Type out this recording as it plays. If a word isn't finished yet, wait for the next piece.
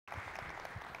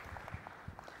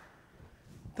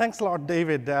Thanks a lot,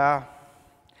 David.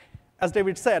 As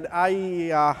David said,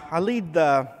 I lead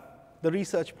the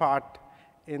research part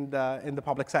in the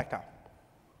public sector.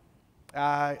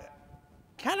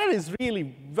 Canada is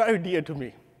really very dear to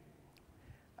me.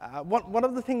 One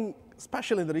of the things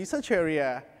special in the research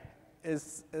area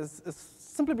is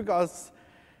simply because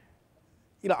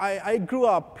I grew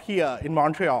up here in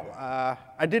Montreal.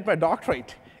 I did my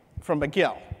doctorate from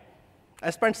McGill. I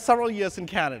spent several years in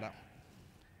Canada.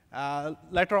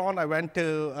 Later on, I went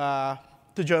to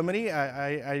Germany.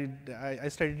 I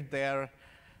studied there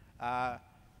at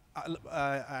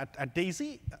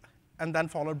DAISY, and then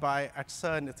followed by at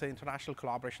CERN. It's an international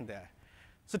collaboration there.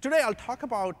 So today, I'll talk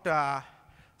about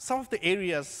some of the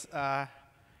areas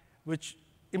which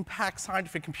impact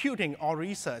scientific computing or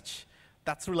research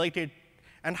that's related,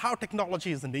 and how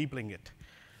technology is enabling it.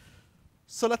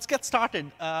 So let's get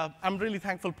started. I'm really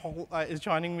thankful Paul is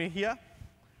joining me here.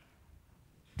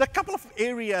 There are a couple of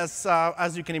areas,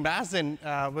 as you can imagine,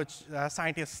 which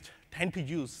scientists tend to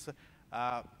use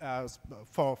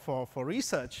for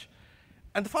research.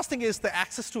 And the first thing is the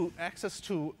access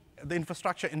to the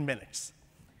infrastructure in minutes.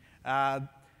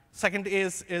 Second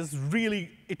is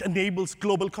really it enables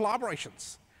global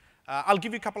collaborations. I'll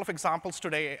give you a couple of examples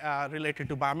today related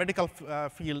to biomedical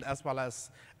field as well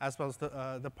as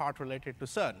the part related to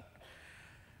CERN.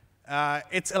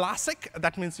 It's elastic.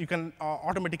 That means you can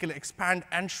automatically expand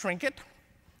and shrink it.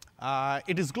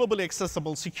 It is globally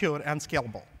accessible, secure, and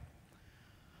scalable.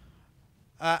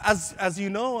 As you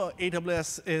know,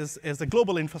 AWS is a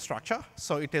global infrastructure,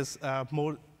 so it is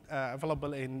more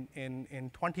available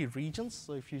in 20 regions.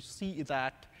 So if you see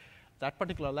that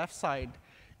particular left side,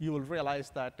 you will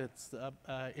realize that it's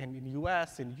in the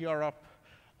US, in Europe,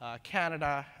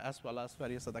 Canada, as well as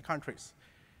various other countries.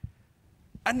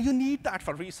 And you need that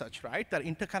for research, right? They're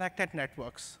interconnected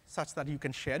networks such that you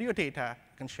can share your data,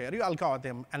 you can share your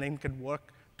algorithm, and then you can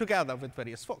work together with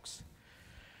various folks.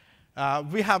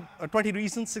 We have 20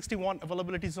 regions, 61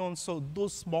 availability zones. So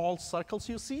those small circles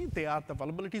you see, they are the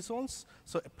availability zones.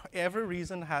 So every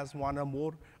region has one or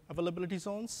more availability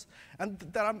zones. And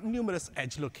there are numerous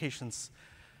edge locations.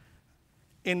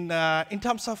 In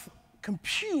terms of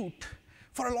compute,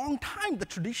 for a long time, the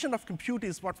tradition of compute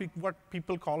is what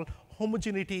people call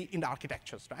homogeneity in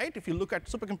architectures, right? If you look at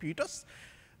supercomputers,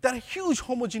 they're a huge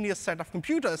homogeneous set of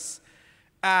computers,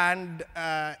 and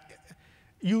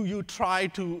you try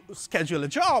to schedule a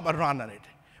job or run on it.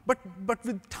 But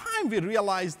with time, we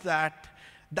realized that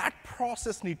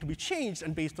process needs to be changed,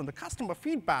 and based on the customer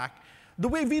feedback, the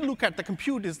way we look at the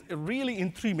compute is really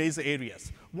in three major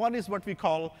areas. One is what we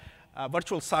call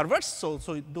virtual servers. So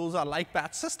those are like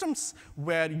batch systems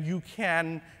where you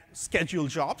can schedule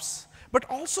jobs. But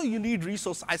also, you need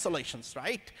resource isolations,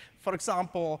 right? For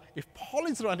example, if Paul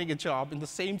is running a job in the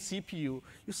same CPU,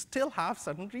 you still have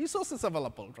certain resources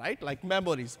available, right? Like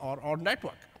memories or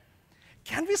network.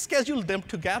 Can we schedule them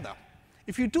together?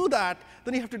 If you do that,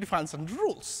 then you have to define some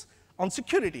rules on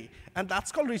security. And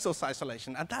that's called resource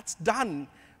isolation. And that's done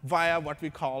via what we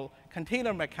call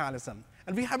container mechanism.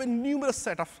 And we have a numerous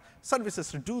set of services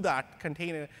to do that,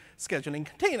 container scheduling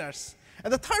containers.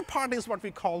 And the third part is what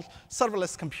we call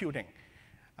serverless computing.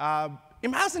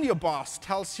 Imagine your boss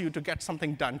tells you to get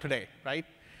something done today, right?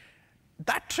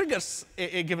 That triggers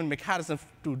a given mechanism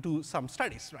to do some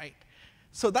studies, right?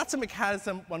 So that's a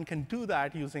mechanism one can do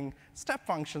that using step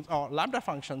functions or lambda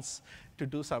functions to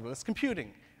do serverless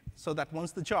computing, so that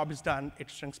once the job is done,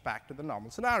 it shrinks back to the normal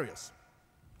scenarios.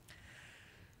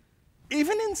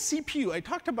 Even in CPU, I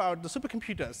talked about the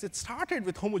supercomputers. It started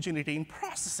with homogeneity in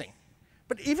processing.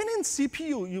 But even in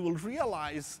CPU, you will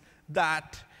realize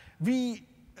that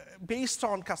based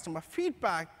on customer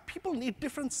feedback, people need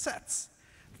different sets.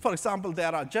 For example,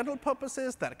 there are general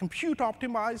purposes, there are compute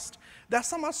optimized, there are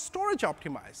some are storage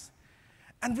optimized.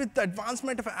 And with the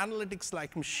advancement of analytics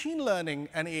like machine learning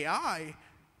and AI,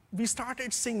 we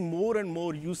started seeing more and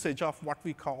more usage of what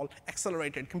we call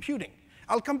accelerated computing.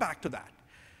 I'll come back to that.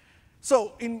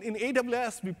 So in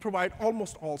AWS, we provide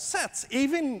almost all sets.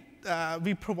 Even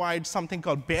we provide something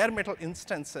called bare metal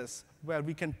instances, where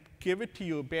we can give it to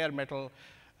you bare metal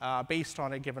based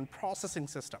on a given processing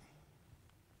system.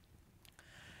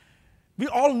 We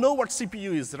all know what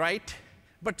CPU is, right?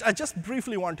 But I just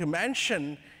briefly want to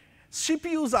mention,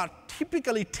 CPUs are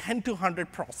typically 10 to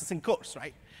 100 processing cores,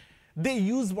 right? They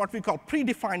use what we call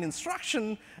predefined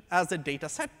instruction as a data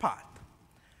set path.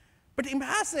 But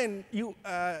imagine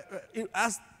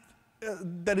as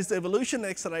there is evolution in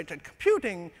accelerated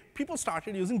computing, people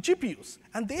started using GPUs.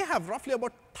 And they have roughly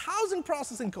about 1,000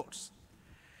 processing cores.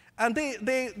 And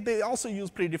they also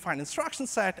use predefined instruction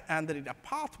set and the data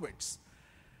path widths.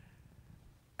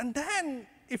 And then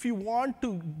if you want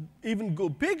to even go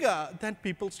bigger, then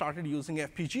people started using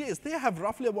FPGAs. They have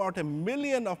roughly about 1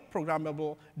 million of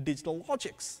programmable digital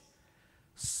logics.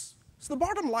 So the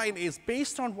bottom line is,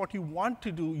 based on what you want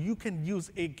to do, you can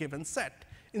use a given set.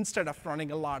 Instead of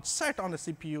running a large set on a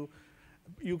CPU,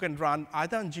 you can run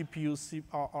either on GPUs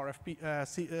or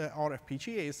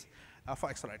FPGAs for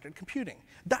accelerated computing.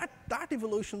 That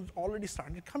evolution already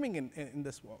started coming in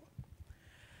this world.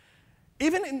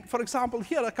 Even in, for example,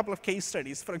 here are a couple of case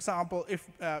studies. For example, if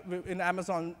in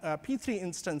Amazon P3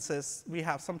 instances, we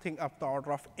have something of the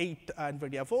order of 8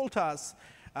 NVIDIA Voltas.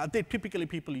 Typically,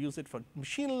 people use it for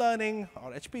machine learning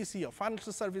or HPC or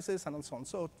financial services and so on and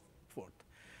so forth.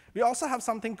 We also have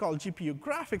something called GPU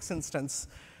graphics instance.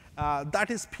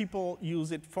 That is, people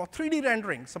use it for 3D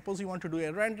rendering. Suppose you want to do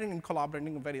a rendering and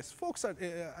collaborating with various folks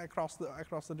across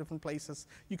the different places.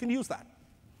 You can use that.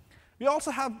 We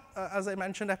also have, as I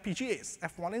mentioned, FPGAs,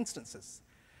 F1 instances.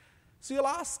 So you'll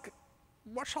ask,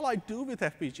 what shall I do with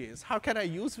FPGAs? How can I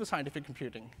use for scientific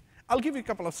computing? I'll give you a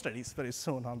couple of studies very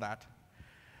soon on that.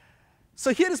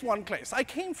 So here is one case. I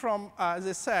came from, as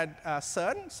I said,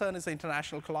 CERN. CERN is an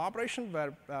international collaboration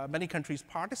where many countries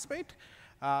participate.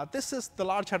 This is the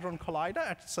Large Hadron Collider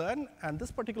at CERN, and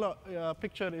this particular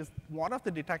picture is one of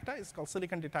the detector. It's called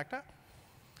silicon detector,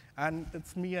 and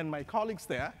it's me and my colleagues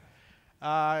there.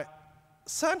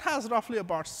 CERN has roughly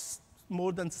about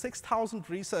more than 6,000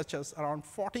 researchers around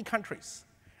 40 countries,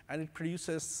 and it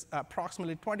produces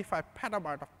approximately 25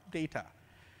 petabytes of data.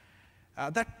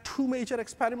 There are 2 major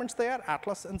experiments there,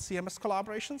 ATLAS and CMS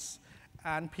collaborations,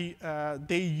 and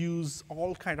they use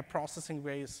all kind of processing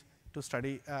ways to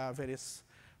study various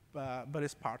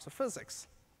parts of physics.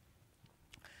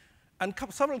 And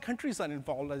several countries are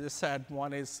involved, as I said.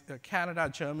 One is Canada,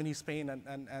 Germany, Spain,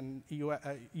 and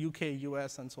UK,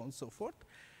 US, and so on and so forth.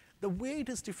 The way it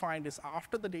is defined is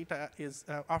after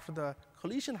the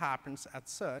collision happens at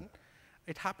CERN,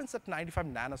 it happens at 95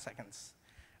 nanoseconds.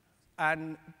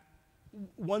 And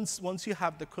once you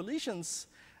have the collisions,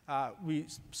 we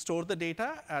store the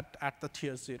data at the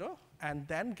tier 0 and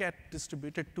then get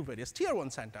distributed to various tier 1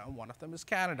 centers. One of them is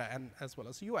Canada, and as well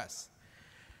as US.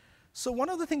 So one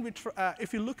of the things,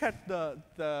 if you look at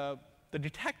the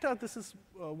detector, this is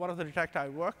one of the detector I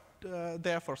worked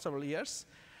there for several years.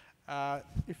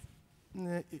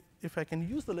 If I can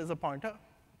use the laser pointer,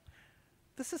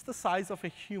 this is the size of a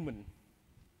human.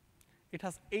 It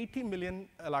has 80 million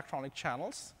electronic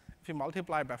channels. If you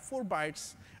multiply by 4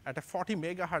 bytes at a 40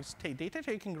 megahertz data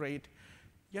taking rate,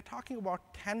 you're talking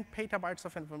about 10 petabytes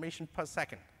of information per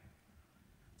second.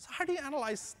 So how do you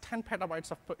analyze 10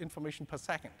 petabytes of information per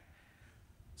second?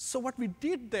 So what we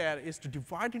did there is to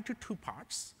divide into 2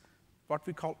 parts, what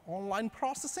we call online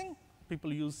processing.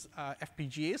 People use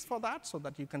FPGAs for that, so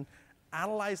that you can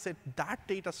analyze that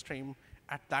data stream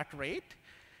at that rate.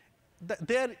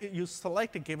 There you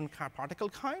select a given particle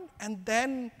kind, and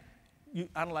then you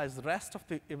analyze the rest of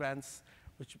the events,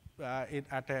 which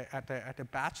at a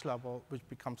batch level, which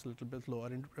becomes a little bit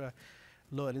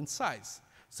lower in size.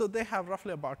 So they have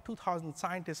roughly about 2,000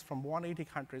 scientists from 180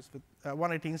 countries, with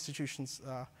 180 institutions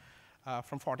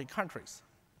from 40 countries.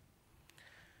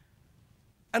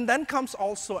 And then comes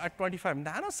also at 25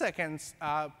 nanoseconds,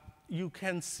 you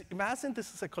can imagine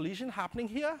this is a collision happening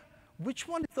here. Which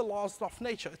one is the laws of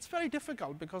nature? It's very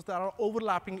difficult because there are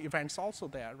overlapping events also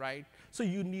there, right? So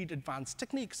you need advanced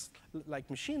techniques like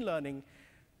machine learning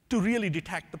to really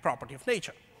detect the property of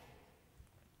nature.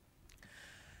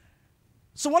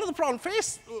 So one of the problems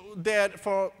faced there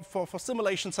for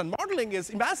simulations and modeling is,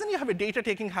 imagine you have a data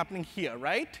taking happening here,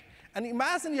 right? And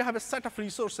imagine you have a set of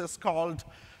resources called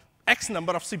X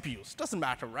number of CPUs. Doesn't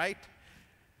matter, right?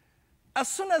 As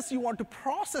soon as you want to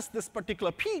process this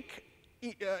particular peak,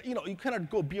 you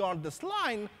cannot go beyond this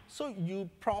line, so you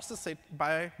process it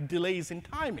by delays in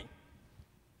timing.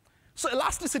 So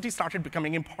elasticity started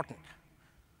becoming important.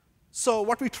 So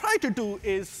what we try to do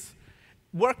is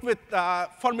work with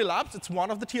Fermilabs. It's one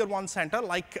of the tier 1 center,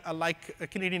 like a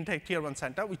Canadian tier 1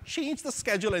 center. We change the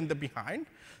schedule in the behind,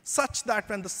 such that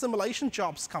when the simulation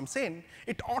jobs comes in,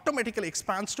 it automatically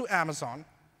expands to Amazon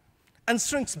and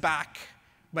shrinks back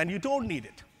when you don't need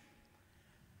it.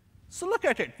 So look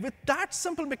at it. With that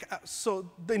simple,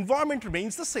 so the environment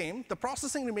remains the same, the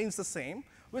processing remains the same.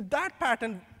 With that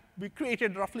pattern, we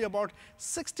created roughly about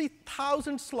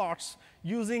 60,000 slots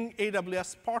using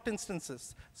AWS Spot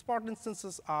instances. Spot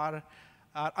instances are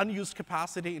unused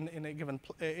capacity in a given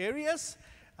areas.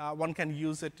 One can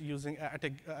use it using at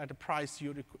a price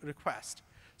you request.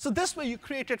 So this way, you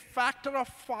created factor of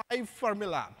 5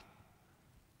 Fermilab.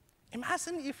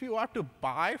 Imagine if you are to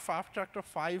buy factor of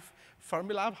 5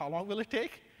 Fermilab, how long will it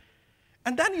take?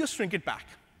 And then you shrink it back.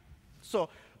 So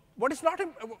what is, not,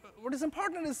 what is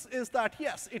important is that,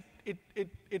 yes,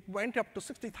 it went up to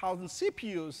 60,000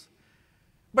 CPUs.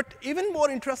 But even more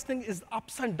interesting is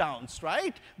ups and downs,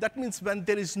 right? That means when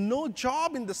there is no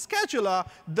job in the scheduler,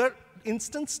 the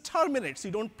instance terminates.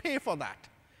 You don't pay for that.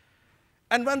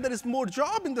 And when there is more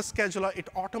job in the scheduler, it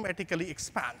automatically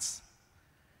expands.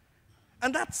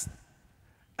 And that's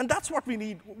what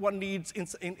one needs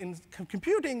in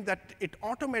computing, that it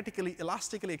automatically,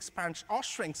 elastically expands or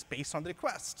shrinks based on the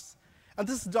requests. And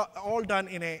this is all done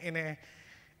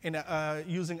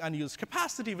using unused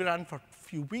capacity. We ran for a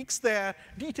few weeks there.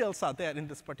 Details are there in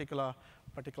this particular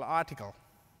article.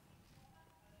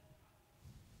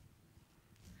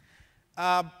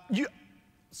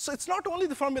 So it's not only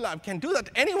the Fermilab can do that.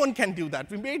 Anyone can do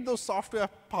that. We made those software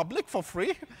public for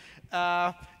free.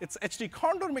 It's HD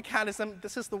condor mechanism.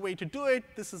 This is the way to do it.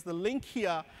 This is the link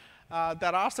here.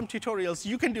 There are some tutorials.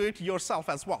 You can do it yourself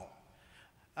as well.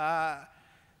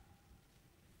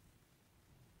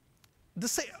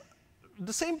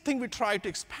 The same thing we try to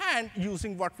expand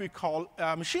using what we call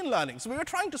machine learning. So we were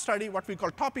trying to study what we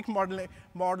call topic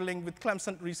modeling with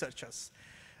Clemson researchers.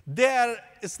 There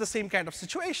is the same kind of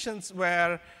situations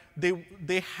where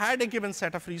they had a given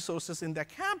set of resources in their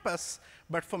campus,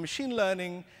 but for machine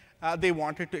learning, they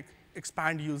wanted to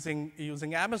expand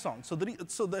using Amazon. So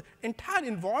the entire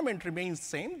environment remains the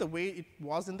same, the way it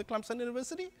was in the Clemson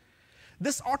University.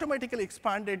 This automatically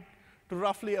expanded to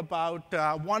roughly about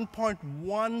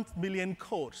 1.1 million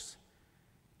cores.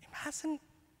 Imagine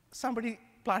somebody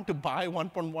planned to buy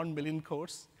 1.1 million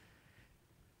cores.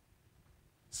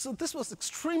 So this was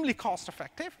extremely cost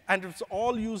effective, and it was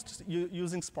all used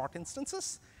using Spot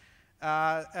instances.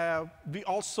 We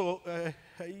also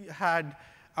had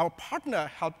our partner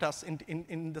helped us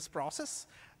in this process.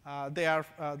 They are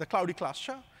the Cloudy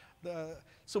Cluster.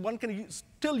 So one can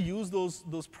still use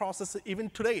those processes even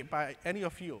today by any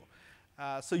of you.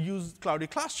 So use Cloudy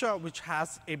Cluster, which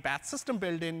has a batch system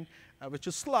built in, which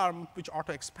is Slurm, which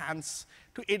auto expands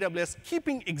to AWS,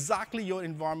 keeping exactly your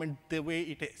environment the way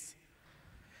it is.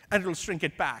 And it will shrink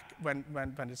it back when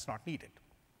it's not needed.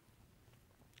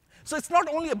 So it's not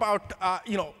only about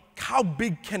how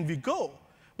big can we go,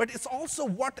 but it's also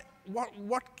what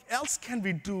else can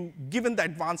we do given the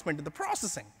advancement in the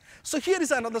processing. So here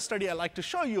is another study I'd like to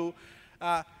show you.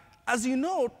 As you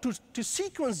know, to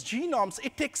sequence genomes,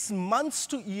 it takes months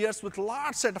to years with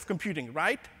large set of computing,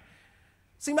 right?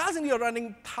 So imagine you're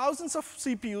running thousands of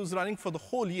CPUs running for the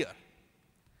whole year.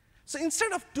 So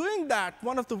instead of doing that,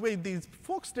 one of the ways these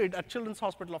folks did at Children's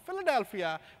Hospital of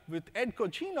Philadelphia with EDCO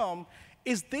Genome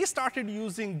is they started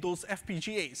using those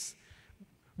FPGAs,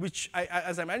 which,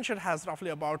 as I mentioned, has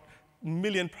roughly about 1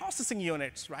 million processing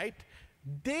units, right?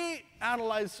 They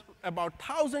analyzed about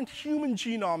 1,000 human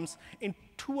genomes in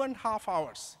 2.5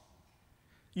 hours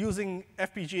using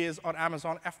FPGAs or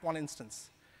Amazon F1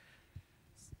 instance.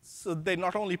 So they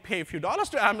not only pay a few dollars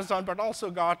to Amazon, but also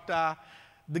got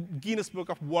the Guinness Book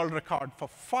of World Record for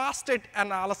fastest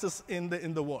analysis in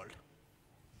the world.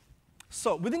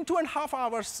 So within 2.5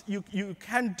 hours, you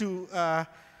can do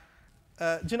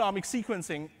genomic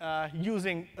sequencing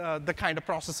using the kind of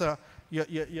processor you're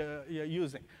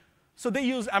using. So they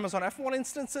use Amazon F1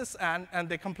 instances, and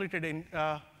they completed in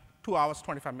 2 hours,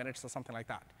 25 minutes, or something like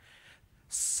that.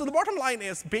 So the bottom line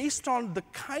is, based on the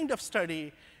kind of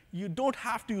study, you don't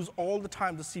have to use all the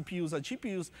time the CPUs or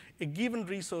GPUs. A given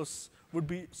resource would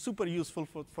be super useful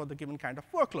for the given kind of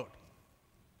workload.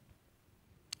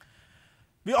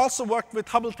 We also worked with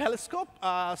Hubble telescope.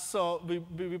 So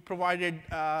we provided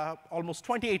almost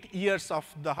 28 years of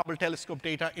the Hubble telescope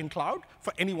data in cloud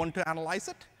for anyone to analyze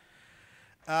it.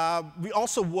 We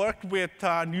also worked with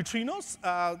neutrinos.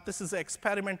 This is an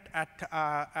experiment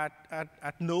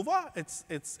at NOVA.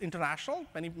 It's international.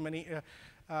 Many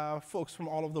folks from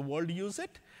all over the world use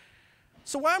it.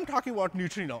 So why I'm talking about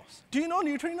neutrinos? Do you know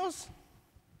neutrinos?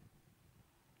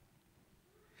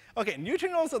 OK,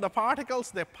 neutrinos are the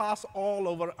particles that pass all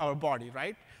over our body,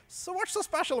 right? So what's so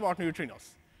special about neutrinos?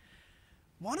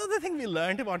 One of the things we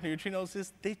learned about neutrinos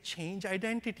is they change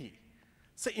identity.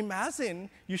 So imagine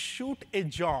you shoot a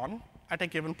John at a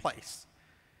given place.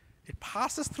 It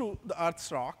passes through the Earth's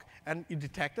rock, and you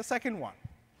detect a second one.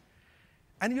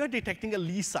 And you're detecting a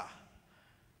Lisa.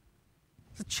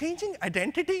 So changing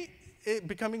identity,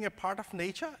 becoming a part of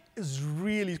nature, is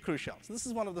really crucial. So this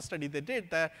is one of the studies they did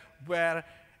there, where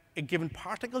a given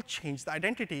particle changed the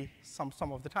identity some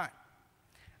of the time.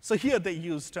 So here they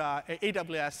used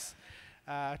AWS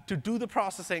to do the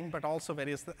processing, but also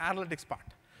various analytics part.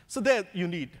 So there you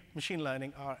need machine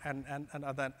learning and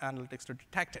other analytics to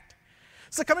detect it.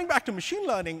 So coming back to machine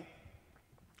learning,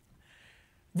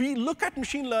 We look at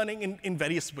machine learning in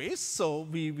various ways. So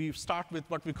we start with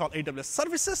what we call AWS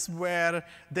services, where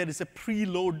there is a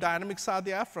preload dynamics are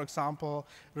there, for example,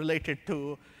 related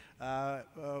to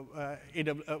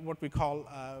what we call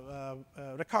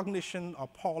recognition or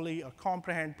poly or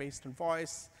comprehend based on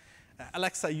voice.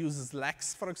 Alexa uses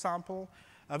Lex, for example.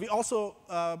 We also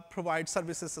provide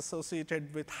services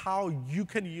associated with how you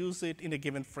can use it in a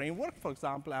given framework. For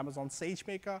example, Amazon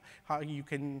SageMaker, how you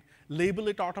can label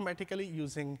it automatically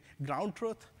using ground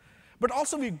truth. But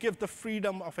also we give the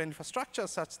freedom of infrastructure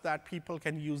such that people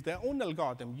can use their own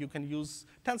algorithm. You can use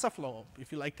TensorFlow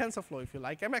if you like TensorFlow, if you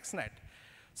like MXNet.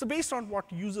 So based on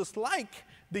what users like,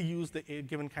 they use a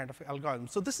given kind of algorithm.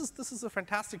 So this is a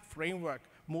fantastic framework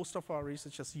most of our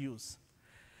researchers use.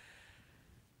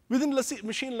 Within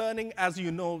machine learning, as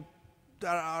you know, they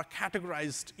are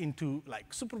categorized into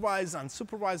like supervised,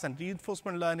 unsupervised, and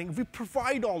reinforcement learning. We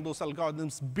provide all those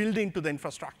algorithms built into the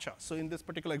infrastructure. So in this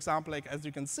particular example, like as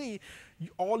you can see,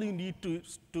 all you need to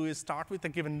do is start with a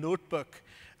given notebook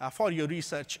for your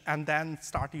research, and then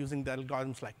start using the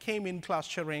algorithms like k-mean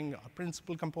clustering, or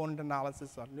principal component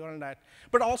analysis, or neural net.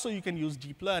 But also you can use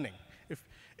deep learning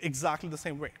exactly the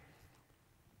same way.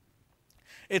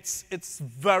 It's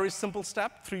very simple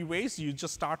step, 3 ways. You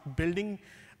just start building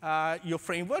your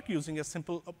framework using a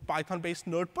simple Python-based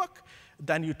notebook.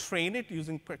 Then you train it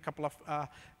using a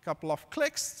couple of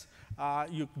clicks.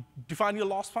 You define your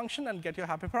loss function and get your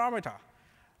happy parameter.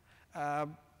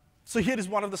 So here is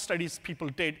one of the studies people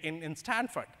did in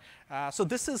Stanford. So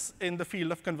this is in the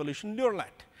field of convolutional neural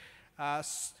net.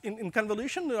 In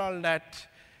convolutional neural net,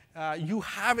 you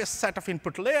have a set of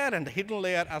input layer and a hidden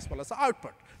layer as well as the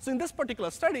output. So in this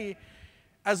particular study,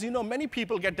 as you know, many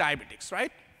people get diabetics,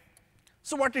 right?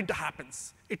 So what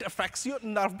happens? It affects your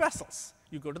nerve vessels.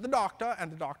 You go to the doctor,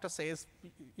 and the doctor says,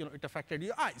 it affected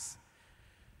your eyes.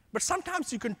 But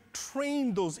sometimes you can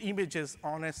train those images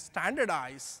on a standard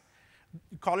eyes,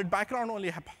 call it background-only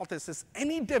hypothesis.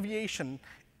 Any deviation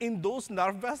in those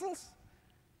nerve vessels,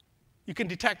 you can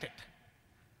detect it.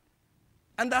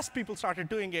 And thus people started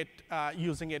doing it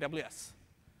using AWS.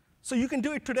 So you can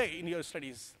do it today in your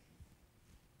studies.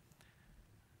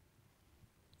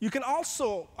 You can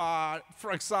also,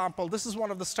 for example, this is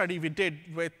one of the study we did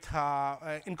with,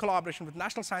 in collaboration with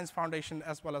National Science Foundation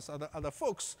as well as other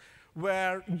folks,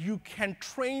 where you can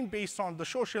train based on the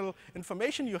social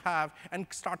information you have and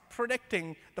start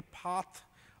predicting the path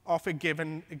of a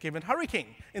given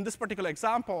hurricane. In this particular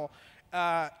example,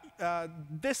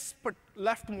 this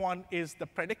left one is the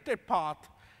predicted path,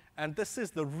 and this is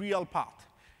the real path.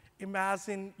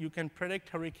 Imagine you can predict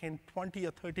hurricane 20 or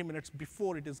 30 minutes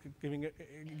before it is giving a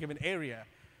given area.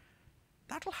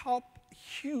 That will help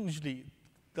hugely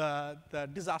the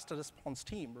disaster response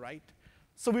team, right?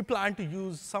 So we plan to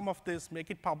use some of this,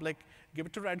 make it public, give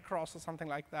it to Red Cross or something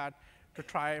like that to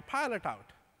try a pilot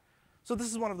out. So this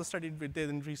is one of the studies we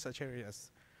did in research areas.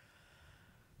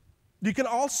 You can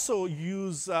also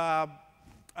use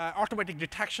automatic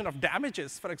detection of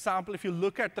damages. For example, if you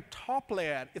look at the top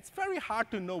layer, it's very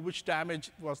hard to know which damage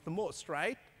was the most,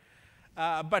 right?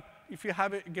 But if you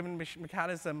have a given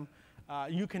mechanism,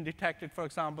 you can detect it. For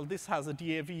example, this has a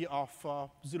DAV of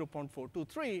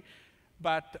 0.423,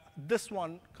 but this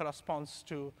one corresponds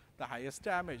to the highest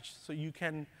damage. So you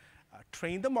can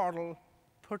train the model,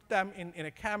 put them in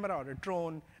a camera or a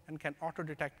drone, and can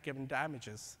auto-detect given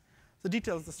damages. The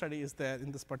details of the study is there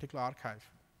in this particular archive.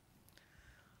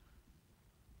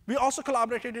 We also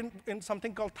collaborated in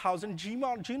something called 1000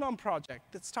 Genome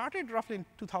Project. It started roughly in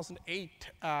 2008,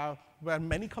 where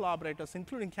many collaborators,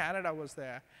 including Canada, was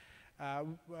there.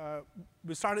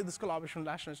 We started this collaboration with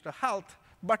National Institute of Health,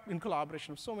 but in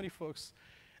collaboration with so many folks.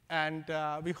 And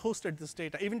we hosted this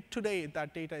data. Even today,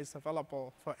 that data is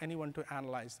available for anyone to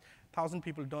analyze. 1,000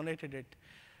 people donated it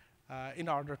in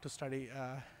order to study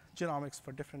genomics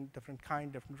for different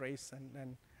kind, different race,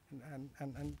 and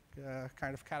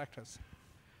kind of characters.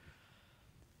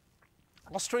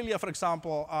 Australia, for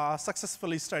example,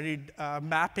 successfully studied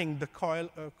mapping the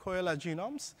koala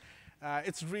genomes.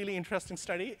 It's a really interesting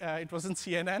study. It was in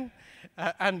CNN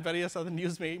and various other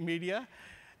news media.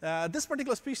 This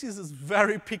particular species is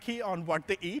very picky on what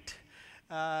they eat.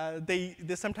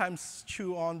 They sometimes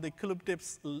chew on the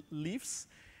eucalyptus leaves,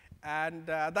 and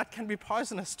that can be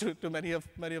poisonous to many of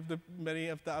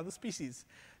the other species.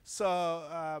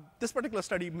 So this particular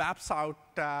study maps out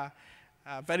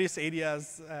various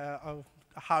areas of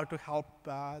how to help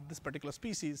this particular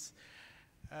species.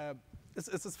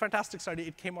 It's a fantastic study.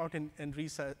 It came out in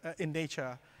research in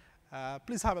Nature.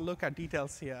 Please have a look at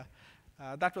details here.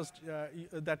 That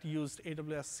used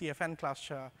AWS CFN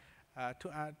cluster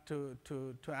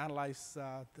to analyze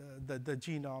the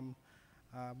genome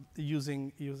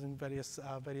using various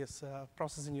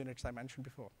processing units I mentioned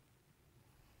before.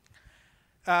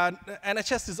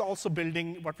 NHS is also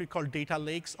building what we call data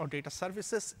lakes or data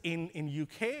services in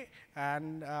UK,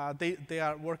 and they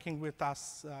are working with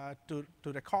us to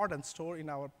record and store in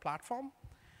our platform.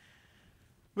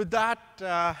 With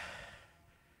that,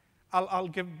 I'll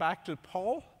give back to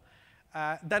Paul.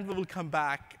 Then we will come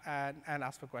back and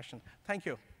ask for questions. Thank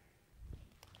you.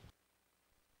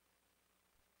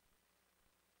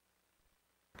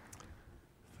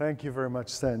 Thank you very much,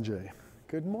 Sanjay.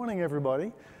 Good morning,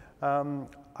 everybody.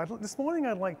 This morning,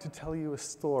 I'd like to tell you a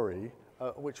story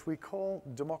which we call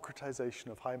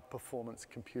democratization of high-performance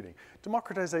computing.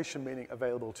 Democratization meaning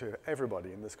available to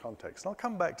everybody in this context. And I'll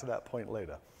come back to that point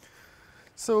later.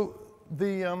 So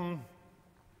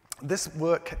this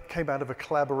work came out of a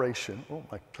collaboration. Oh,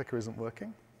 my clicker isn't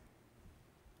working.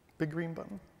 Big green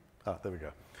button? Ah, there we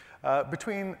go.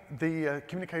 Between the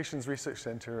Communications Research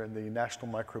Center and the National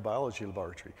Microbiology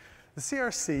Laboratory. The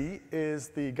CRC is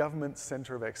the government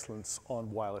center of excellence on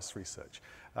wireless research.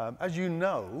 As you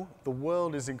know, the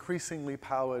world is increasingly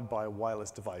powered by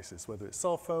wireless devices, whether it's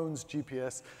cell phones,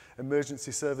 GPS,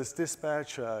 emergency service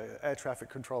dispatch, air traffic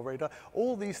control radar.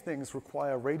 All these things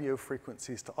require radio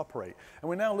frequencies to operate. And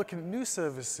we're now looking at new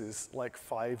services like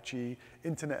 5G,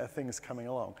 Internet of Things coming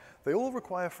along. They all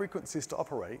require frequencies to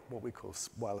operate, what we call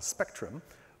wireless spectrum.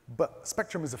 But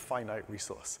spectrum is a finite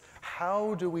resource.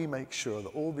 How do we make sure that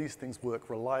all these things work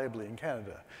reliably in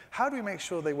Canada? How do we make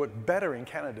sure they work better in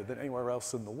Canada than anywhere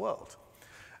else in the world?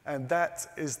 And that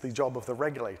is the job of the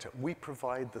regulator. We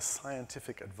provide the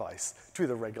scientific advice to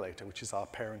the regulator, which is our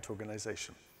parent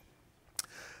organization.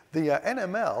 The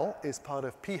NML is part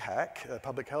of PHAC, a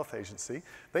public health agency.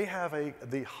 They have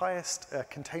the highest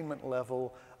containment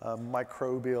level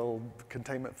microbial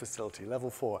containment facility, level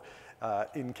 4,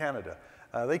 in Canada.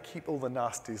 They keep all the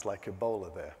nasties like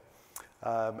Ebola there.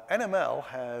 NML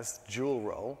has dual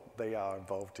role. They are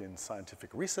involved in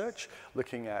scientific research,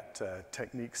 looking at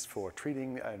techniques for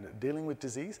treating and dealing with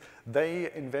disease.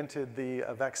 They invented the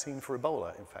vaccine for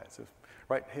Ebola, in fact. So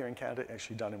right here in Canada,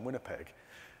 actually done in Winnipeg.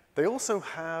 They also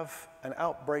have an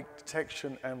outbreak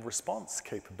detection and response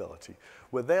capability,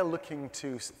 where they're looking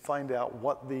to find out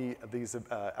what these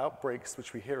outbreaks,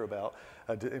 which we hear about,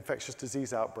 infectious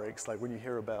disease outbreaks, like when you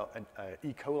hear about an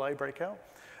E. coli breakout,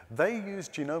 they use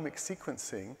genomic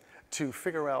sequencing to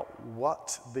figure out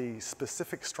what the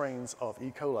specific strains of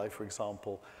E. coli, for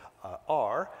example,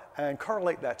 are, and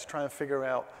correlate that to try and figure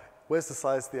out where's the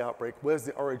size of the outbreak, where's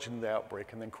the origin of the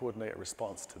outbreak, and then coordinate a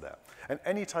response to that. And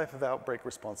any type of outbreak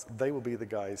response, they will be the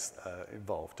guys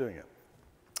involved doing it.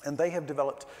 And they have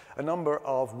developed a number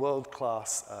of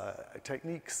world-class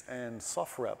techniques and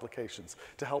software applications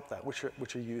to help that,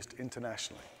 which are used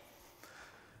internationally.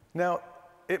 Now,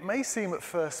 it may seem at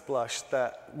first blush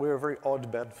that we're very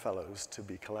odd bedfellows to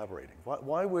be collaborating.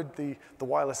 Why would the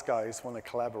wireless guys want to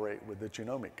collaborate with the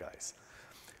genomic guys?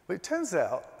 Well, it turns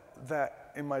out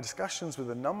that in my discussions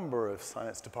with a number of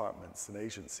science departments and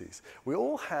agencies, we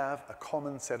all have a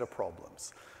common set of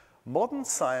problems. Modern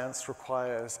science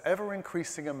requires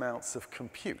ever-increasing amounts of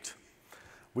compute.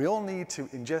 We all need to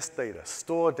ingest data,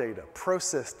 store data,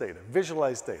 process data,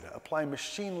 visualize data, apply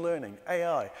machine learning,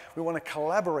 AI. We want to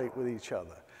collaborate with each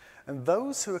other. And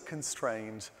those who are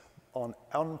constrained on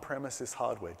on-premises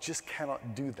hardware just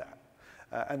cannot do that.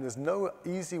 And there's no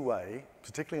easy way,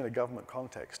 particularly in a government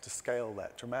context, to scale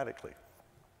that dramatically.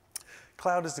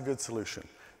 Cloud is a good solution.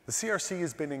 The CRC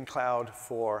has been in cloud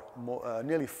for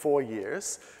nearly 4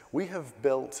 years. We have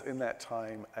built, in that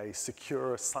time, a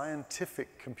secure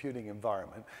scientific computing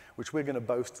environment, which we're going to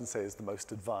boast and say is the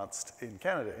most advanced in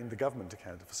Canada, in the government of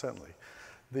Canada, certainly.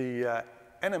 The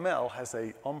NML has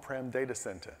an on-prem data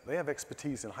center. They have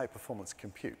expertise in high-performance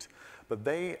compute, but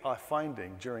they are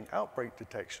finding, during outbreak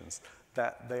detections,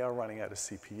 that they are running out of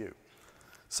CPU.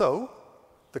 So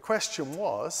the question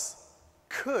was,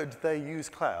 could they use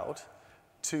cloud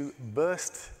to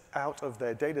burst out of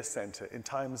their data center in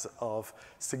times of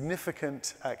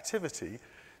significant activity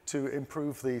to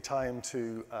improve the time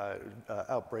to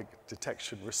outbreak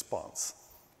detection response?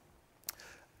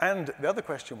 And the other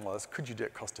question was, could you do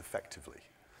it cost effectively?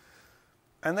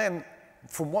 And then,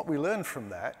 from what we learned from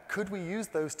that, could we use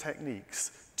those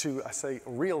techniques to, I say,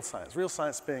 real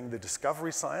science being the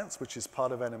discovery science, which is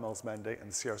part of NML's mandate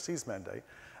and the CRC's mandate,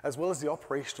 as well as the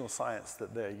operational science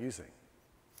that they're using.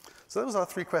 So those are our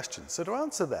 3 questions. So to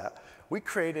answer that, we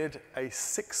created a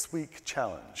 6-week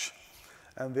challenge.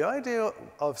 And the idea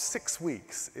of 6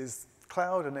 weeks is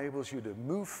cloud enables you to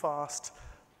move fast,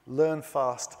 learn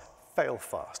fast, fail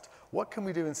fast. What can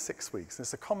we do in 6 weeks? And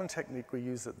it's a common technique we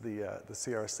use at the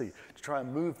CRC to try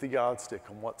and move the yardstick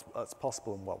on what's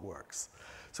possible and what works.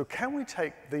 So can we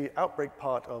take the outbreak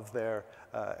part of their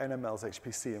NML's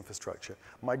HPC infrastructure,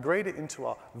 migrate it into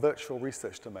our virtual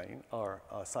research domain, our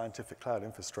scientific cloud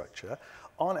infrastructure,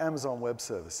 on Amazon Web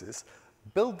Services,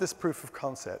 build this proof of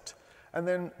concept, and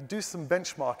then do some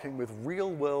benchmarking with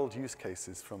real-world use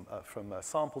cases from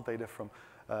sample data from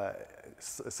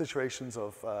situations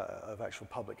of actual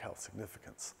public health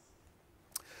significance.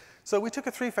 So we took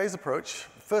a 3-phase approach.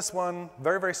 First one,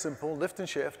 very, very simple, lift and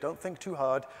shift. Don't think too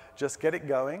hard. Just get it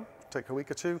going. Take a week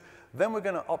or two. Then we're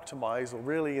going to optimize, or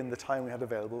really in the time we had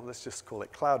available, let's just call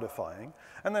it cloudifying.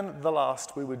 And then the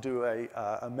last, we would do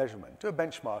a measurement, do a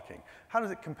benchmarking. How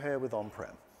does it compare with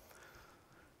on-prem?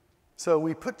 So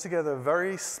we put together a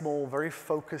very small, very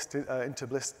focused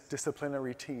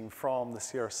interdisciplinary team from the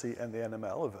CRC and the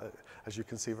NML, as you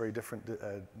can see, very different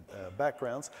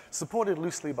backgrounds, supported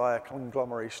loosely by a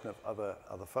conglomeration of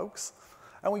other folks.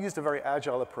 And we used a very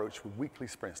agile approach with weekly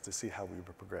sprints to see how we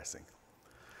were progressing.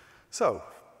 So,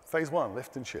 phase 1,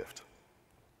 lift and shift.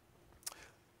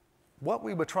 What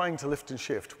we were trying to lift and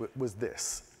shift was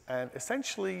this. And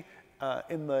essentially,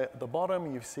 in the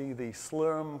bottom, you see the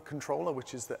Slurm controller,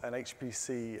 which is an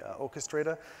HPC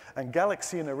orchestrator, and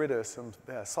Galaxy and Iridium, some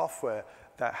software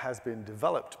that has been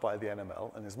developed by the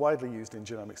NML and is widely used in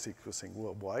genomic sequencing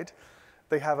worldwide.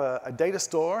 They have a data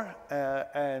store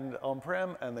and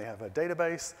on-prem, and they have a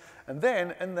database. And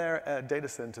then in their data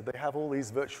center, they have all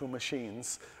these virtual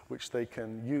machines which they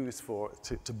can use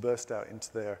to burst out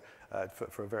into their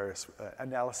for various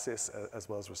analysis as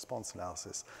well as response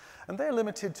analysis. And they're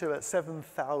limited to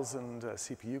 7,000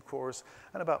 CPU cores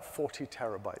and about 40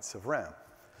 terabytes of RAM.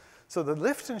 So the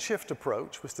lift and shift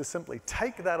approach was to simply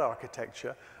take that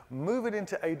architecture, move it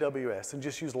into AWS, and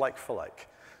just use like for like.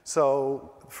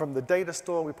 So from the data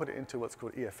store, we put it into what's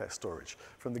called EFS storage.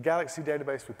 From the Galaxy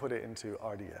database, we put it into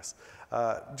RDS.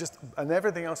 And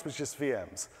everything else was just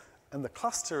VMs. And the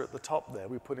cluster at the top there,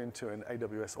 we put into an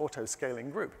AWS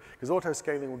auto-scaling group, because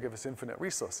auto-scaling will give us infinite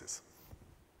resources.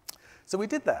 So we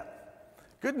did that.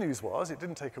 Good news was, it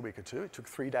didn't take a week or two, it took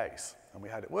 3 days, and we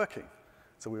had it working.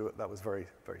 So that was very,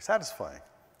 very satisfying.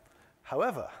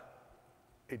 However,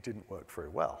 it didn't work very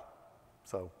well.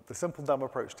 So the simple dumb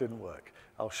approach didn't work.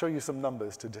 I'll show you some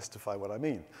numbers to justify what I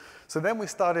mean. So then we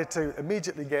started to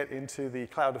immediately get into the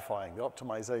cloudifying, the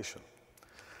optimization.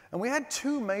 And we had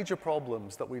 2 major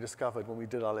problems that we discovered when we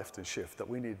did our lift and shift that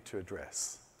we needed to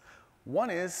address. One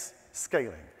is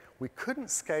scaling. We couldn't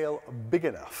scale big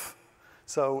enough.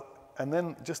 So, and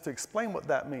then just to explain what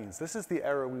that means, this is the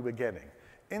error we were getting.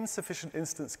 Insufficient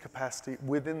instance capacity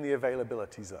within the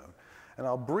availability zone. And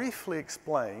I'll briefly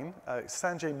explain,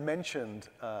 Sanjay mentioned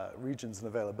regions and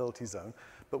availability zone,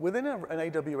 but within an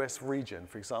AWS region,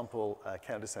 for example,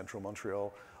 Canada Central,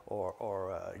 Montreal,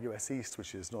 or US East,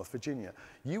 which is North Virginia,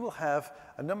 you will have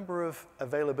a number of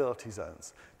availability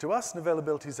zones. To us, an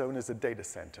availability zone is a data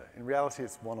center. In reality,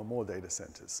 it's one or more data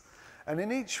centers. And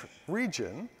in each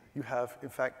region, you have, in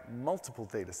fact, multiple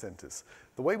data centers.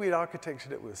 The way we'd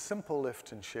architected it was simple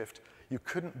lift and shift. You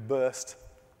couldn't burst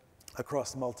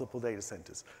across multiple data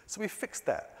centers. So we fixed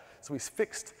that. So we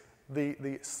fixed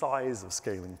the size of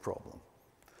scaling problem.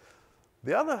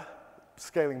 The other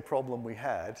scaling problem we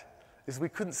had is we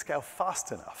couldn't scale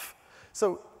fast enough.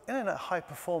 So in a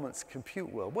high-performance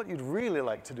compute world, what you'd really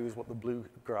like to do is what the blue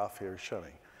graph here is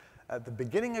showing. At the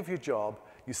beginning of your job,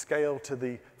 you scale to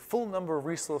the full number of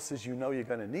resources you know you're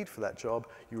going to need for that job.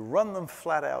 You run them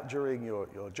flat out during your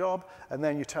job, and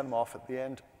then you turn them off at the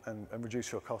end and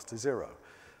reduce your cost to 0.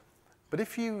 But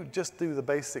if you just do the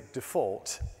basic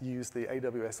default, use the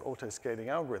AWS auto-scaling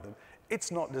algorithm,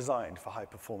 it's not designed for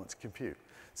high-performance compute.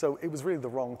 So it was really the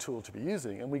wrong tool to be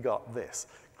using, and we got this.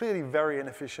 Clearly very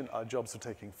inefficient. Our jobs were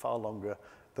taking far longer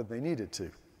than they needed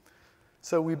to.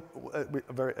 So,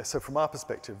 so from our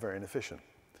perspective, very inefficient.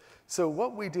 So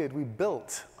what we did, we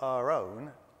built our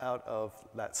own out of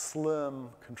that Slurm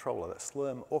controller, that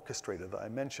Slurm orchestrator that I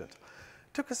mentioned.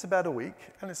 It took us about a week,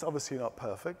 and it's obviously not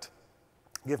perfect.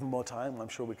 Given more time, I'm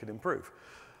sure we could improve.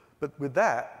 But with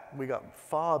that, we got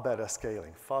far better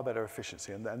scaling, far better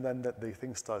efficiency, and then the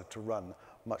things started to run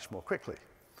much more quickly.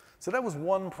 So that was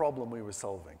one problem we were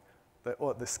solving,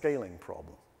 the scaling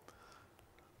problem.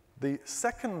 The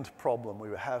second problem we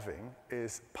were having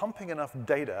is pumping enough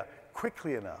data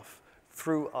quickly enough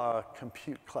through our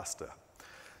compute cluster.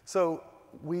 So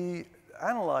we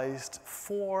analyzed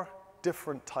 4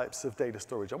 different types of data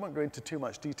storage. I won't go into too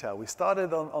much detail. We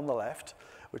started on the left,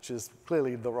 which is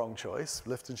clearly the wrong choice.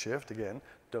 Lift and shift, again,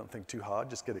 don't think too hard,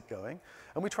 just get it going.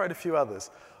 And we tried a few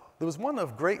others. There was one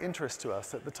of great interest to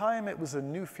us. At the time, it was a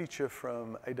new feature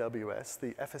from AWS,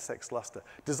 the FSx Luster,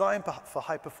 designed for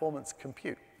high-performance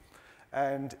compute.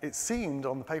 And it seemed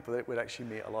on the paper that it would actually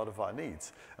meet a lot of our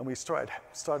needs. And we started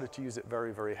to use it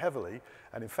very, very heavily.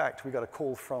 And in fact, we got a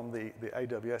call from the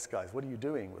AWS guys. What are you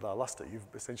doing with our Luster? You're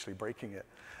essentially breaking it.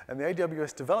 And the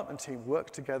AWS development team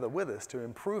worked together with us to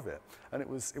improve it. And it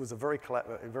was a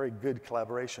very good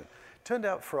collaboration. Turned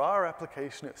out for our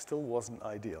application, it still wasn't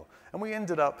ideal. And we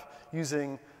ended up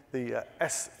using the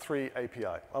S3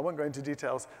 API. I won't go into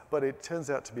details, but it turns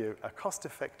out to be a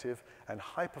cost-effective and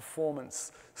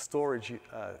high-performance storage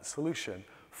solution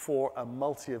for a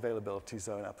multi-availability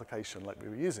zone application like we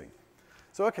were using.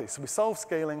 So okay, so we solved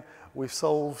scaling. We've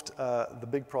solved the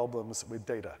big problems with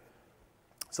data.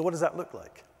 So what does that look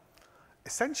like?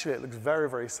 Essentially, it looks very,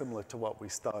 very similar to what we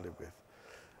started with.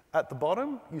 At the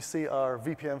bottom, you see our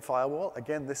VPN firewall.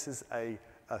 Again, this is a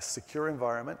secure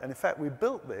environment. And in fact, we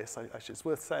built this, actually it's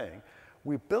worth saying,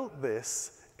 we built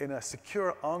this in a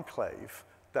secure enclave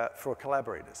for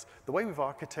collaborators. The way we've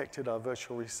architected our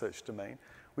virtual research domain,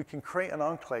 we can create an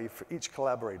enclave for each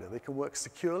collaborator. They can work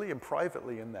securely and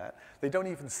privately in that. They don't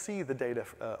even see the data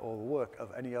or the work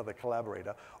of any other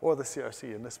collaborator or the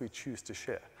CRC unless we choose to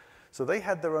share. So they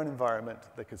had their own environment.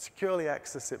 They could securely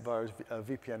access it via a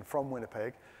VPN from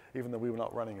Winnipeg, even though we were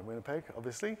not running in Winnipeg,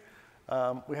 obviously.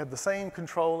 We had the same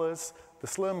controllers. The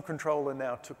Slurm controller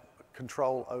now took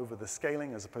control over the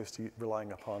scaling as opposed to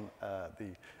relying upon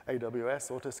the AWS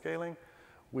auto-scaling.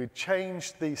 We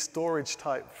changed the storage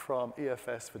type from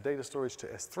EFS for data storage to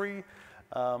S3.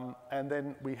 And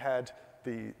then we had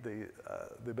the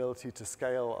ability to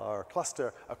scale our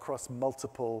cluster across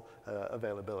multiple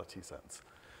availability zones.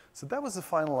 So that was the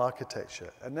final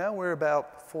architecture. And now we're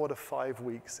about 4 to 5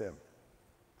 weeks in.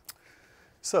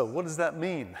 So what does that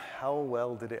mean? How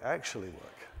well did it actually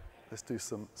work? Let's do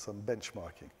some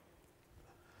benchmarking.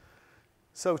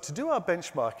 So to do our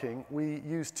benchmarking, we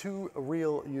used 2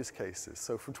 real use cases.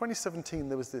 So from 2017,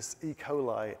 there was this E.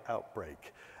 coli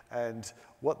outbreak. And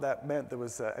what that meant, there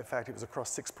was, in fact, it was across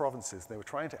 6 provinces. They were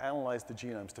trying to analyze the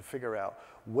genomes to figure out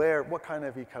what kind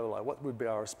of E. coli, what would be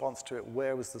our response to it,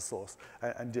 where was the source,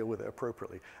 and deal with it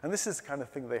appropriately. And this is the kind of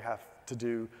thing they have to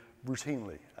do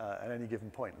routinely at any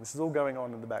given point. And this is all going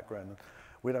on in the background. And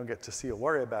we don't get to see or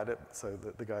worry about it, so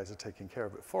the guys are taking care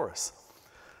of it for us.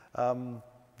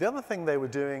 The other thing they were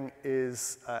doing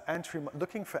is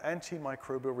looking for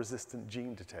antimicrobial resistant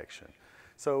gene detection.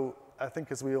 So I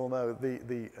think, as we all know,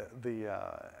 the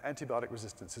antibiotic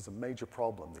resistance is a major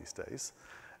problem these days.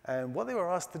 And what they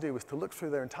were asked to do was to look through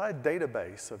their entire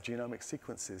database of genomic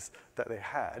sequences that they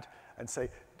had and say,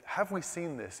 have we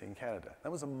seen this in Canada?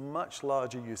 That was a much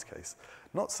larger use case.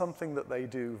 Not something that they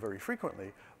do very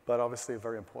frequently, but obviously a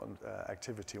very important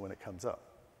activity when it comes up.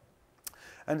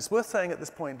 And it's worth saying at this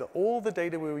point that all the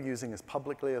data we were using is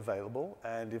publicly available,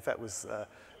 and in fact was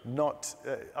not,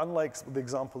 unlike the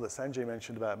example that Sanjay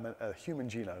mentioned about a human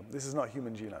genome, this is not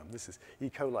human genome, this is E.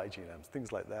 coli genomes,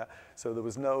 things like that. So there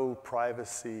was no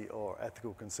privacy or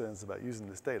ethical concerns about using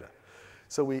this data.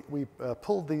 So we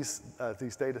pulled these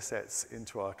data sets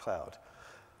into our cloud.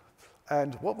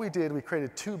 And what we did, we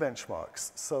created 2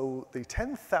 benchmarks. So the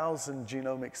 10,000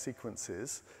 genomic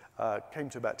sequences came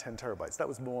to about 10 terabytes. That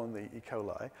was more on the E.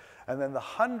 coli. And then the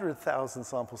 100,000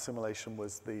 sample simulation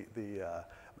was the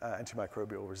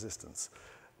antimicrobial resistance.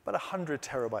 About 100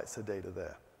 terabytes of data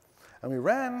there. And we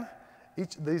ran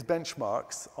each of these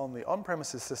benchmarks on the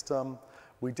on-premises system.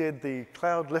 We did the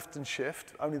cloud lift and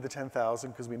shift, only the 10,000,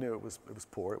 because we knew it was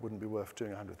poor. It wouldn't be worth doing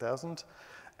 100,000.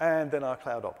 And then our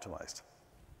cloud optimized.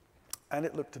 And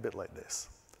it looked a bit like this.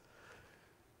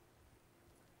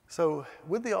 So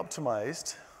with the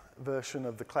optimized version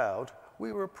of the cloud,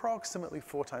 we were approximately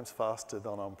 4 times faster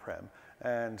than on-prem,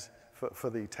 and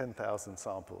for the 10,000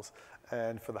 samples.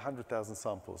 And for the 100,000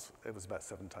 samples, it was about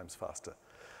 7 times faster.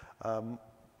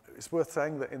 It's worth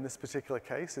saying that in this particular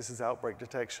case, this is outbreak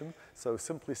detection. So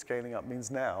simply scaling up means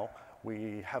now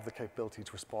we have the capability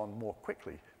to respond more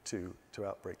quickly to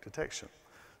outbreak detection.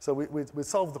 So we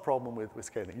solved the problem with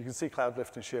scaling. You can see cloud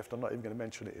lift and shift. I'm not even going to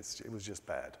mention it. It was just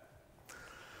bad.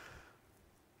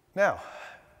 Now,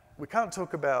 we can't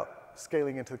talk about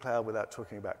scaling into the cloud without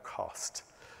talking about cost.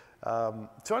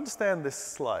 To understand this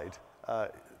slide,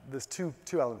 there's two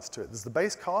elements to it. There's the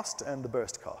base cost and the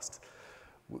burst cost.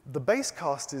 The base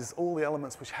cost is all the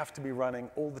elements which have to be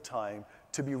running all the time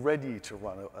to be ready to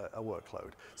run a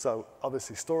workload. So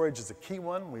obviously storage is a key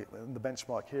one. The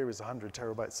benchmark here is 100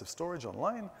 terabytes of storage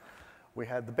online. We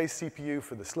had the base CPU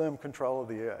for the Slurm controller,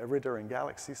 the Irida and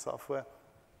Galaxy software.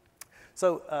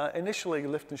 So initially,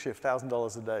 lift and shift,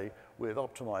 $1,000 a day. With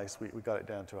optimized, we got it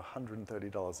down to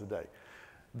 $130 a day.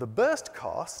 The burst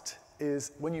cost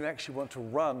is when you actually want to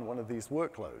run one of these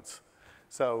workloads.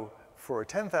 So for a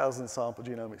 10,000 sample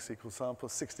genomic SQL sample,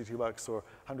 $62, or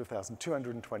 100,000,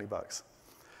 $220.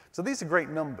 So these are great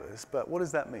numbers, but what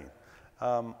does that mean?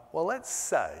 Well, let's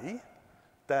say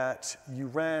that you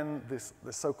ran this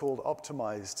so-called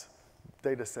optimized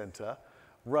data center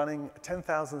running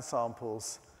 10,000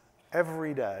 samples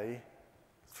every day,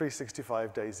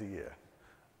 365 days a year.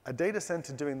 A data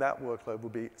center doing that workload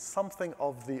would be something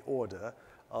of the order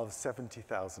of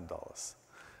 $70,000.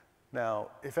 Now,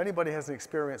 if anybody has an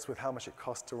experience with how much it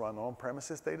costs to run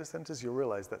on-premises data centers, you'll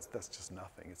realize that's just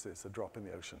nothing. It's a drop in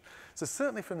the ocean. So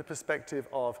certainly from the perspective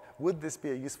of, would this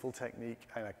be a useful technique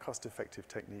and a cost-effective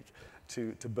technique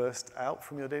to burst out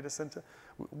from your data center?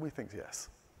 We think yes.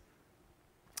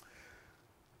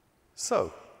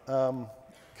 So,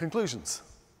 conclusions.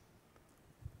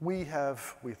 We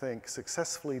have, we think,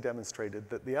 successfully demonstrated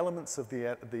that the elements of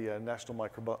the National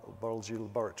Microbiology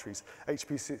Laboratory's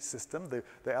HPC system,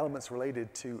 the elements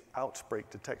related to outbreak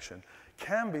detection,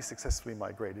 can be successfully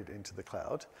migrated into the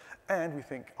cloud, and we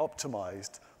think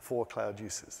optimized for cloud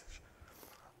usage.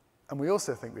 And we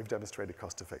also think we've demonstrated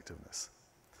cost effectiveness.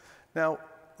 Now,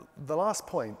 the last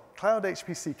point, cloud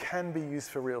HPC can be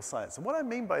used for real science. And what I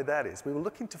mean by that is we were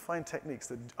looking to find techniques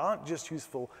that aren't just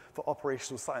useful for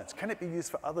operational science. Can it be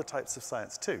used for other types of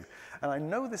science too? And I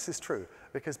know this is true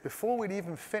because before we'd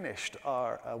even finished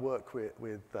our work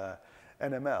with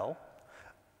NML,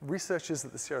 researchers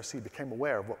at the CRC became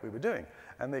aware of what we were doing.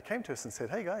 And they came to us and said,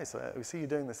 hey guys, we see you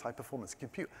doing this high performance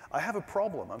compute. I have a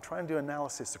problem. I'm trying to do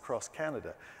analysis across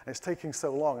Canada. And it's taking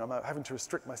so long, I'm having to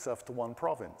restrict myself to one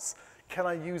province. Can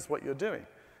I use what you're doing?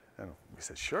 And we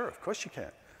said, sure, of course you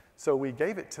can. So we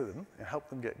gave it to them and helped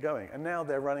them get going. And now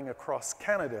they're running across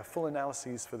Canada full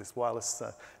analyses for this wireless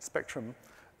spectrum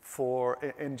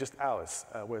in just hours,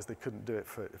 whereas they couldn't do it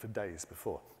for days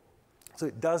before. So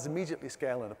it does immediately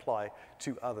scale and apply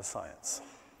to other science.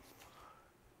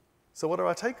 So what are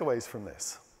our takeaways from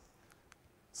this?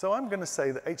 So I'm going to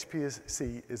say that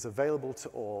HPC is available to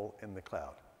all in the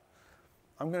cloud.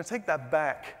 I'm going to take that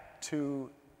back to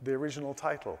the original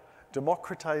title,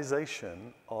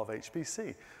 Democratization of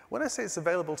HPC. When I say it's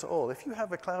available to all, if you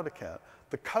have a cloud account,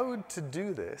 the code to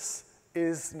do this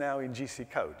is now in GC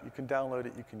code. You can download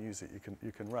it, you can use it,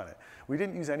 you can run it. We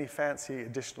didn't use any fancy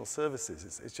additional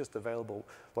services. It's just available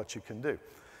what you can do.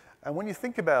 And when you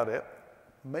think about it,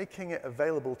 making it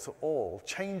available to all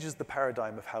changes the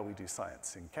paradigm of how we do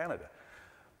science in Canada.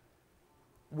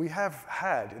 We have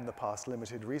had in the past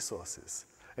limited resources,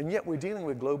 and yet we're dealing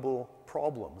with global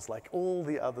problems like all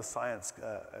the other science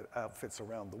outfits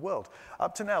around the world.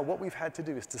 Up to now, what we've had to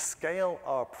do is to scale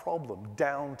our problem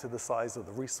down to the size of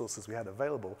the resources we had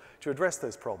available to address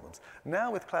those problems.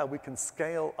 Now with cloud, we can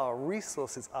scale our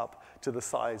resources up to the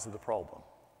size of the problem.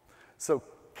 So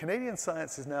Canadian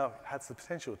science has now has the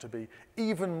potential to be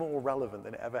even more relevant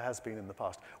than it ever has been in the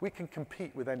past. We can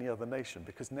compete with any other nation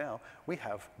because now we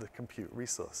have the compute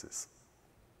resources.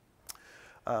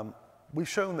 We've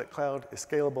shown that cloud is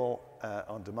scalable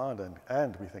on demand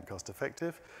and we think cost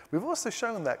effective. We've also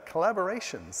shown that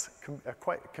collaborations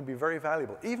can be very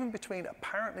valuable, even between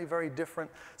apparently very different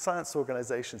science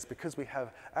organizations, because we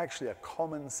have actually a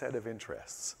common set of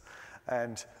interests.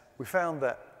 And we found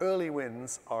that early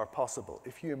wins are possible.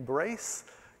 If you embrace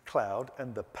cloud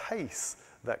and the pace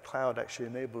that cloud actually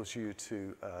enables you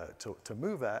to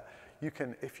move at, you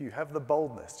can, if you have the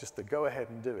boldness just to go ahead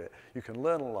and do it, you can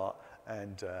learn a lot,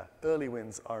 and early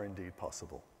wins are indeed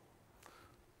possible.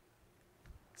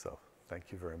 So,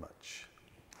 thank you very much.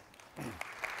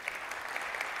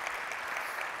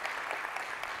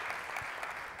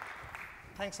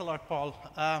 Thanks a lot, Paul.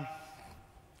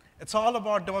 It's all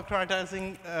about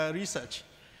democratizing research.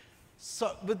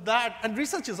 So with that, and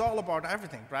research is all about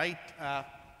everything, right?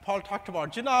 Paul talked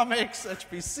about genomics,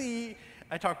 HPC,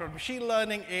 I talked about machine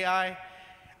learning, AI.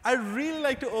 I'd really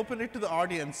like to open it to the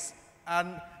audience,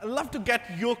 and I'd love to get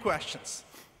your questions.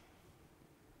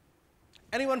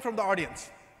 Anyone from the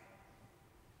audience?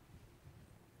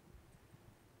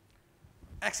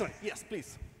 Excellent, yes,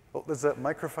 please. Well, there's a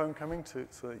microphone coming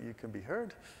so that you can be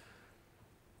heard.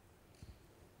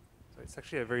 So it's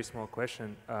actually a very small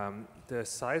question. The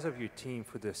size of your team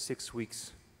for the 6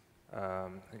 weeks, I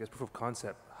guess proof of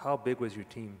concept, how big was your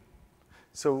team?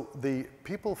 So the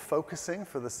people focusing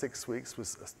for the 6 weeks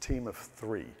was a team of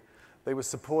 3. They were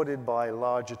supported by a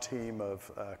larger team of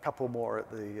a couple more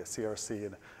at the CRC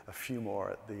and a few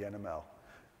more at the NML.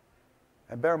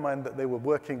 And bear in mind that they were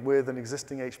working with an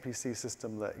existing HPC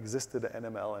system that existed at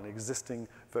NML and an existing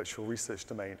virtual research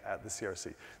domain at the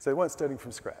CRC. So they weren't starting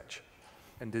from scratch.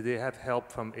 And did they have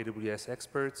help from AWS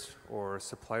experts or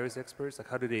suppliers experts? Like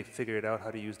how did they figure it out how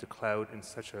to use the cloud in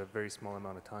such a very small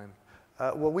amount of time?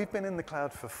 Well, we've been in the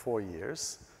cloud for 4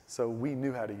 years, so we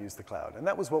knew how to use the cloud. And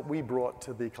that was what we brought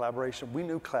to the collaboration. We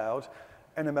knew cloud,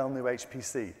 NML knew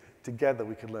HPC. Together,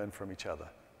 we could learn from each other.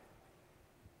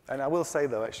 And I will say,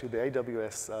 though, actually, the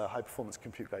AWS high-performance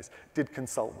compute guys did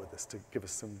consult with us to give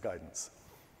us some guidance.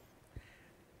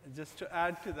 Just to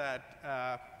add to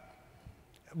that,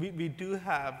 we do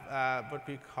have what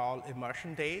we call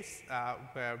immersion days,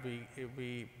 where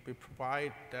we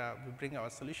provide, we bring our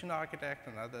solution architect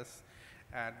and others,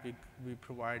 and we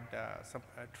provide some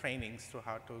trainings to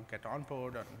how to get on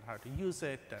board and how to use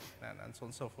it, and so on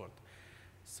and so forth.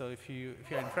 So if you're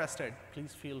interested,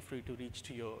 please feel free to reach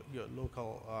to your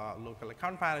local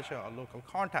account manager or local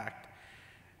contact,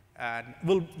 and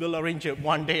we'll arrange a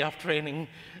 1 day of training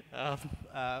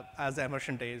as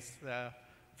immersion days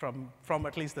from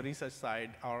at least the research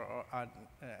side,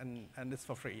 and it's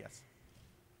for free, yes.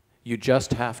 You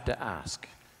just have to ask.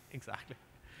 Exactly.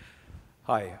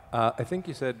 Hi, I think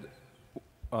you said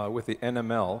with the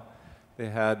NML, they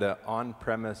had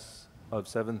on-premise of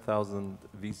 7,000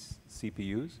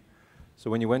 CPUs. So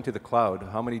when you went to the cloud,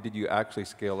 how many did you actually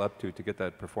scale up to get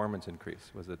that performance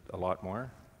increase? Was it a lot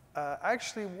more?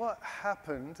 Actually, what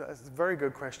happened, that's a very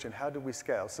good question, how did we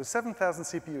scale? So 7,000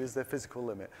 CPU is their physical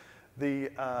limit.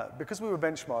 Because we were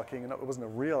benchmarking and it wasn't a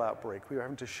real outbreak, we were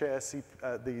having to share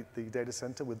the data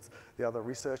center with the other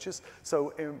researchers.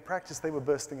 So in practice, they were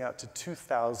bursting out to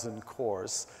 2,000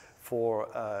 cores for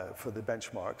the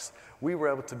benchmarks. We were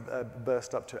able to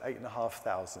burst up to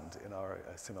 8,500 in our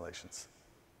simulations.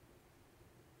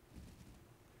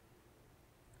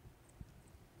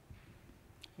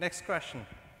 Next question.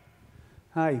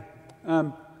 Hi.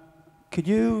 Could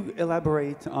you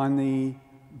elaborate on the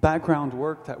background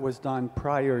work that was done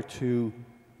prior to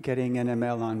getting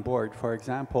NML on board? For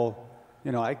example,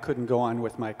 I couldn't go on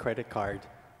with my credit card,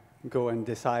 go and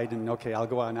decide, and okay, I'll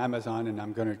go on Amazon and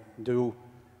I'm going to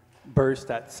burst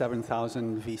at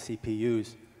 7,000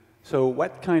 vCPUs. So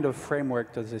what kind of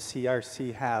framework does the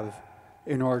CRC have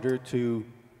in order to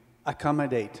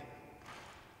accommodate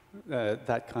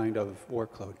that kind of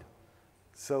workload?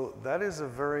 So that is a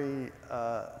very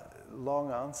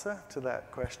long answer to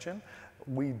that question.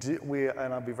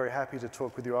 And I'll be very happy to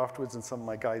talk with you afterwards, and some of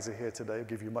my guys are here today to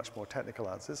give you much more technical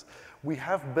answers. We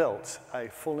have built a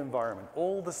full environment.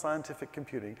 All the scientific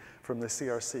computing from the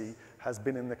CRC has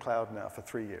been in the cloud now for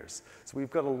 3 years. So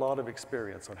we've got a lot of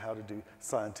experience on how to do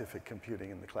scientific computing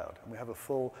in the cloud. And we have a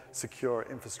full, secure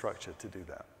infrastructure to do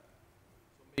that.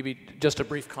 Maybe just a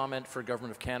brief comment for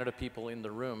Government of Canada people in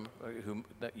the room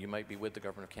that you might be with the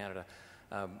Government of Canada.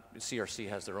 CRC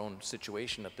has their own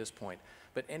situation at this point,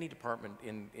 but any department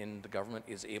in the government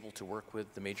is able to work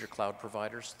with the major cloud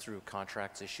providers through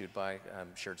contracts issued by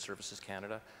Shared Services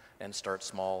Canada and start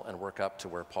small and work up to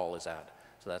where Paul is at.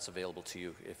 So that's available to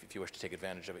you. If you wish to take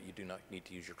advantage of it, you do not need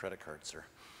to use your credit card, sir.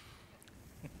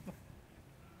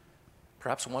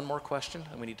 Perhaps one more question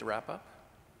and we need to wrap up.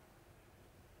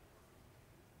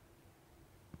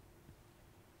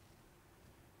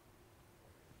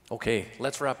 Okay,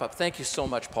 let's wrap up. Thank you so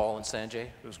much, Paul and Sanjay.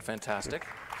 It was fantastic.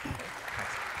 Okay.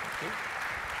 Thank you.